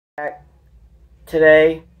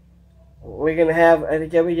today we're gonna have the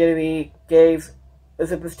WWE gave the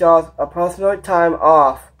superstars a personal time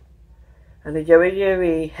off. And the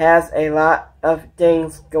WWE has a lot of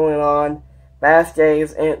things going on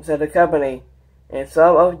backstage inside the company. And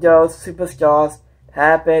some of those superstars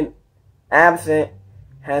have been absent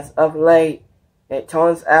as of late. It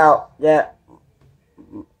turns out that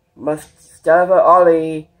Mustafa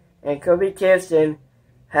Ali and Kofi Kingston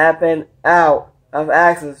have been out of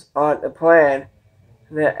access on the plan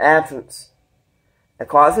in their absence.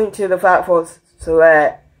 According to the Fightful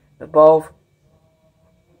Select, both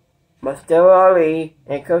Mustafa Ali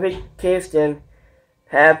and Kofi Kingston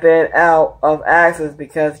have been out of access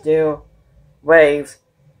because their waves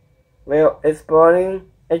were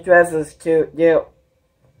exporting addresses to their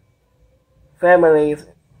families.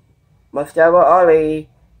 Mustafa Ali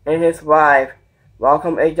and his wife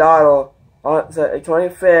welcomed a daughter on the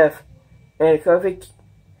 25th, and Kofi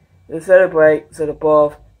to celebrate the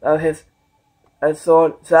birth of his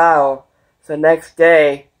son child the next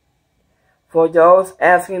day. For those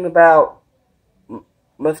asking about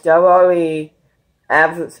Mustafa Ali's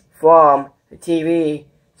absence from the TV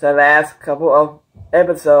the last couple of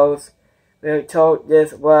episodes, we were told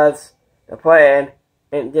this was the plan,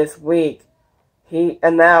 and this week he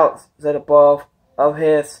announced the birth of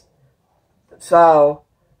his child,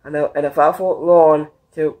 and the Fightful loan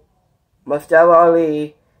to Mustafa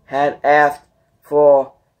Ali had asked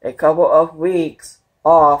for a couple of weeks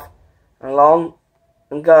off long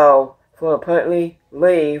ago for apparently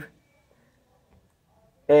leave,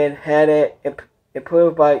 and had it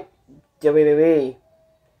approved by WWE.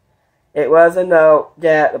 It was a note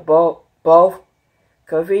that both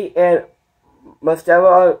Kofi and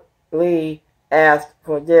Mustafa Ali asked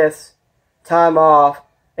for this time off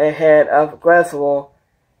ahead of Wrestle,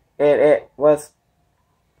 and it was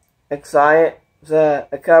excited the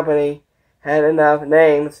company had enough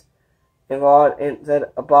names involved in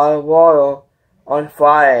the Battle Royal on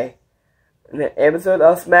Friday. In the episode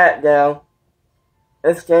of SmackDown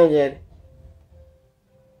exchanged,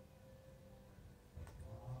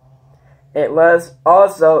 it was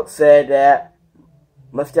also said that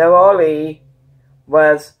Mustafa Ali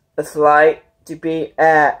was slight to be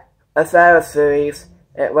at a Survivor Series.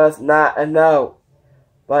 It was not a no,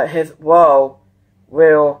 but his role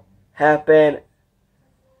will have been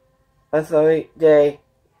they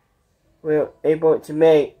were able to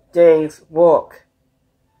make things work.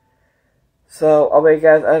 So, all you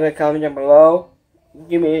guys in the comment down below.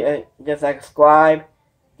 Give me just like subscribe,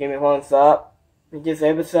 give me a thumbs up. In this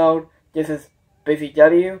episode, this is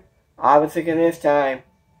BCW. I'll be seeing you next time.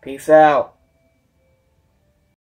 Peace out.